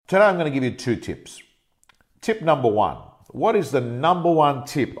Today I'm going to give you 2 tips. Tip number 1. What is the number 1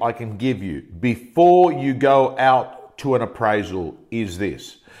 tip I can give you before you go out to an appraisal is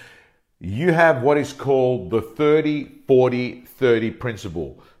this. You have what is called the 30-40-30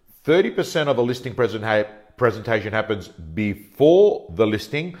 principle. 30% of a listing presentation happens before the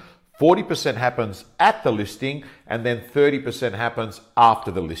listing, 40% happens at the listing, and then 30% happens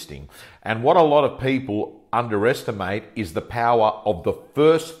after the listing. And what a lot of people underestimate is the power of the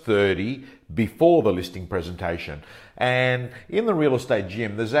first 30 before the listing presentation. And in the Real Estate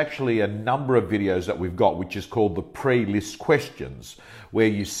Gym, there's actually a number of videos that we've got, which is called the pre-list questions, where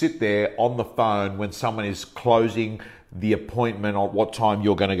you sit there on the phone when someone is closing the appointment on what time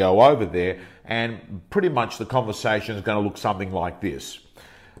you're going to go over there, and pretty much the conversation is going to look something like this.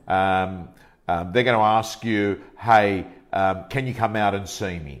 They're going to ask you, hey, can you come out and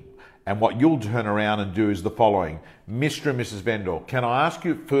see me? And what you'll turn around and do is the following. Mr. and Mrs. Vendor, can I ask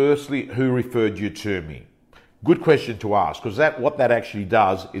you firstly who referred you to me? Good question to ask, because what that actually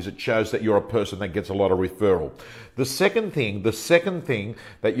does is it shows that you're a person that gets a lot of referral. The second thing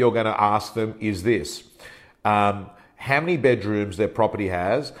that you're going to ask them is this. How many bedrooms their property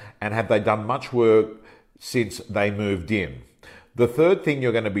has, and have they done much work since they moved in? The third thing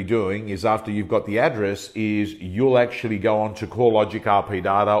you're going to be doing is, after you've got the address, is you'll actually go on to CoreLogic RP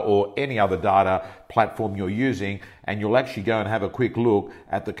Data or any other data platform you're using, and you'll actually go and have a quick look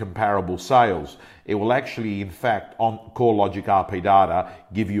at the comparable sales. It will actually, in fact, on CoreLogic RP Data,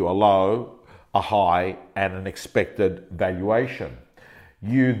 give you a low, a high, and an expected valuation.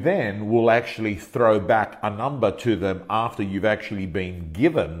 You then will actually throw back a number to them after you've actually been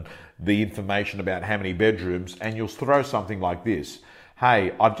given the information about how many bedrooms, and you'll throw something like this.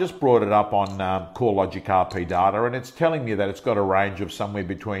 Hey, I've just brought it up on CoreLogic RP Data, and it's telling me that it's got a range of somewhere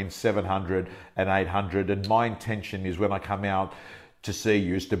between 700 and 800, and my intention is, when I come out to see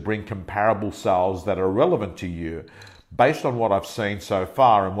you, is to bring comparable sales that are relevant to you. Based on what I've seen so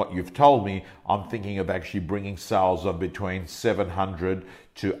far and what you've told me, I'm thinking of actually bringing sales of between 700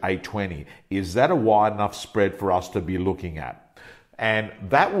 to 820. Is that a wide enough spread for us to be looking at? And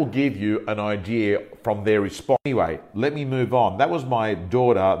that will give you an idea from their response. Anyway, let me move on. That was my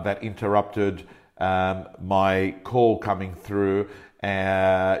daughter that interrupted my call coming through.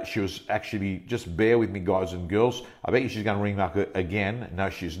 She was actually, just bear with me, guys and girls. I bet you she's going to ring up again.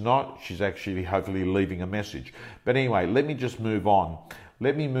 No, she's not. She's actually hopefully leaving a message. But anyway, let me just move on.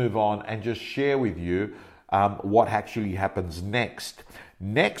 Let me move on and just share with you what actually happens next.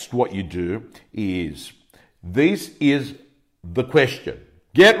 Next, what you do is, this is the question.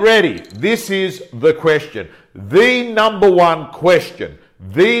 Get ready. This is the question. The number one question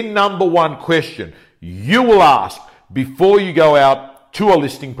you will ask before you go out to a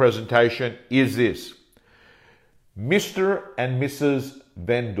listing presentation is this. Mr. and Mrs.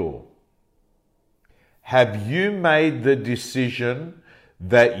 Vendor, have you made the decision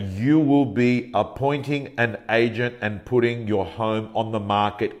that you will be appointing an agent and putting your home on the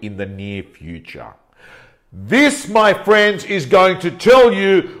market in the near future? This, my friends, is going to tell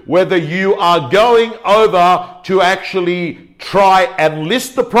you whether you are going over to actually try and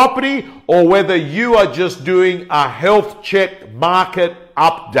list the property, or whether you are just doing a health check market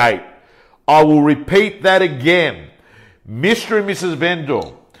update. I will repeat that again. Mr. and Mrs. Vendor,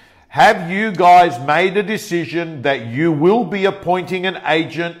 have you guys made a decision that you will be appointing an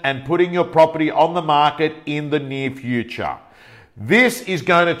agent and putting your property on the market in the near future? This is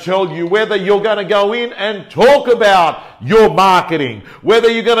going to tell you whether you're going to go in and talk about your marketing, whether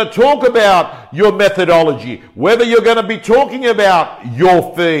you're going to talk about your methodology, whether you're going to be talking about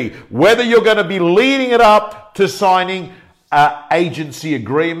your fee, whether you're going to be leading it up to signing an agency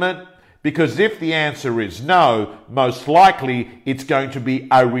agreement. Because if the answer is no, most likely it's going to be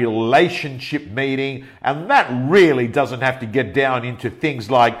a relationship meeting, and that really doesn't have to get down into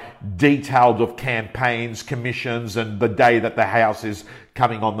things like details of campaigns, commissions, and the day that the house is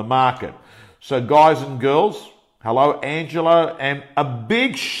coming on the market. So guys and girls, hello Angelo, and a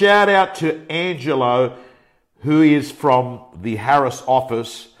big shout out to Angelo, who is from the Harris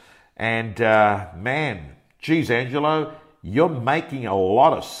office. And man, geez, Angelo, you're making a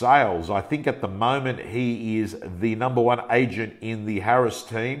lot of sales. I think at the moment he is the number one agent in the Harris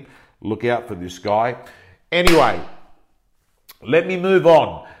team. Look out for this guy. Anyway, let me move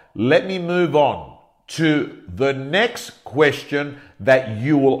on. Let me move on to the next question that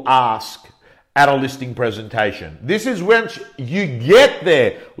you will ask at a listing presentation. This is once you get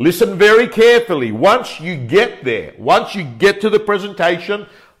there. Listen very carefully. Once you get there, once you get to the presentation,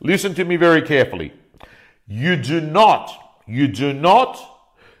 listen to me very carefully. You do not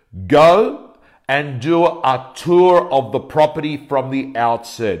go and do a tour of the property from the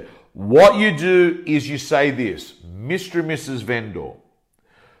outset. What you do is you say this: Mr. and Mrs. Vendor,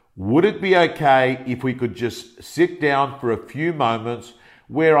 would it be okay if we could just sit down for a few moments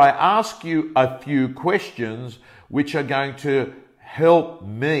where I ask you a few questions which are going to help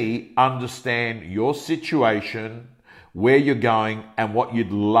me understand your situation, where you're going, and what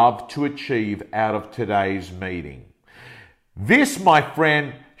you'd love to achieve out of today's meeting? This, my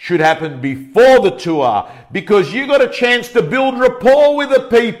friend, should happen before the tour, because you got a chance to build rapport with the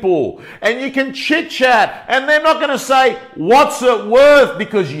people and you can chit chat, and they're not going to say, what's it worth?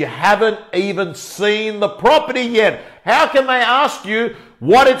 Because you haven't even seen the property yet. How can they ask you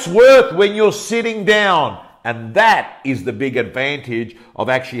what it's worth when you're sitting down? And that is the big advantage of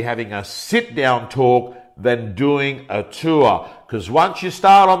actually having a sit down talk than doing a tour. Because once you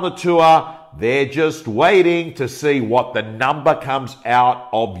start on the tour, they're just waiting to see what the number comes out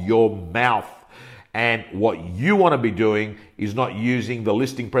of your mouth. And what you want to be doing is not using the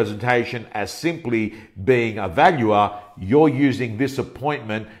listing presentation as simply being a valuer. You're using this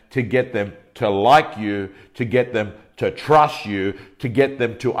appointment to get them to like you, to get them to trust you, to get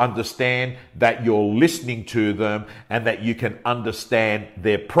them to understand that you're listening to them and that you can understand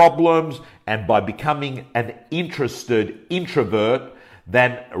their problems. And by becoming an interested introvert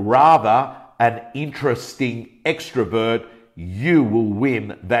than rather an interesting extrovert, you will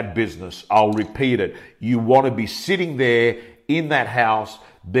win that business. I'll repeat it. You want to be sitting there in that house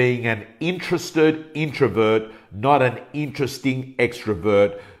being an interested introvert, not an interesting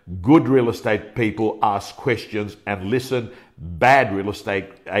extrovert. Good real estate people ask questions and listen. Bad real estate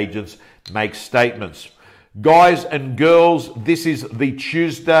agents make statements. Guys and girls, this is the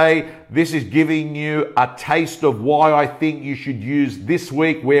Tuesday. This is giving you a taste of why I think you should use this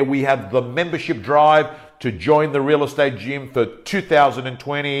week, where we have the membership drive to join the real estate gym for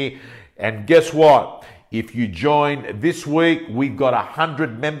 2020. And guess what? If you join this week, we've got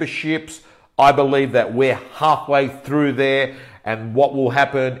 100 memberships. I believe that we're halfway through there. And what will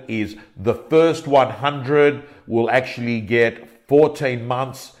happen is the first 100 will actually get 14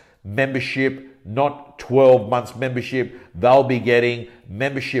 months membership, not 12 months membership. They'll be getting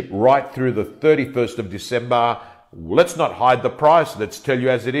membership right through the 31st of December. Let's not hide the price. Let's tell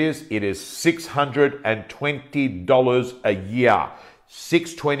you as it is. It is $620 a year.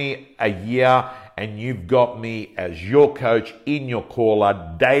 $620 a year. And you've got me as your coach in your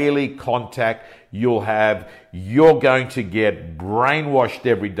corner, daily contact. You're going to get brainwashed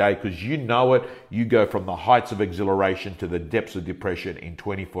every day, because you know it. You go from the heights of exhilaration to the depths of depression in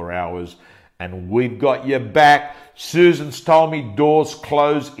 24 hours. And we've got your back. Susan's told me doors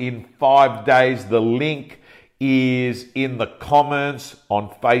close in 5 days. The link is in the comments on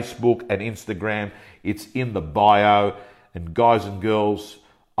Facebook and Instagram. It's in the bio. And guys and girls,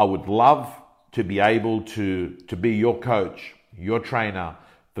 I would love to be able to be your coach, your trainer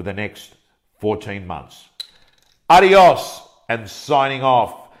for the next 14 months. Adios, and signing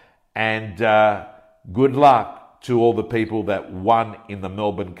off. And good luck to all the people that won in the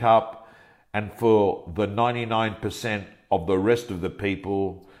Melbourne Cup. And for the 99% of the rest of the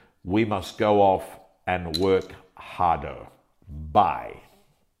people, we must go off and work harder. Bye.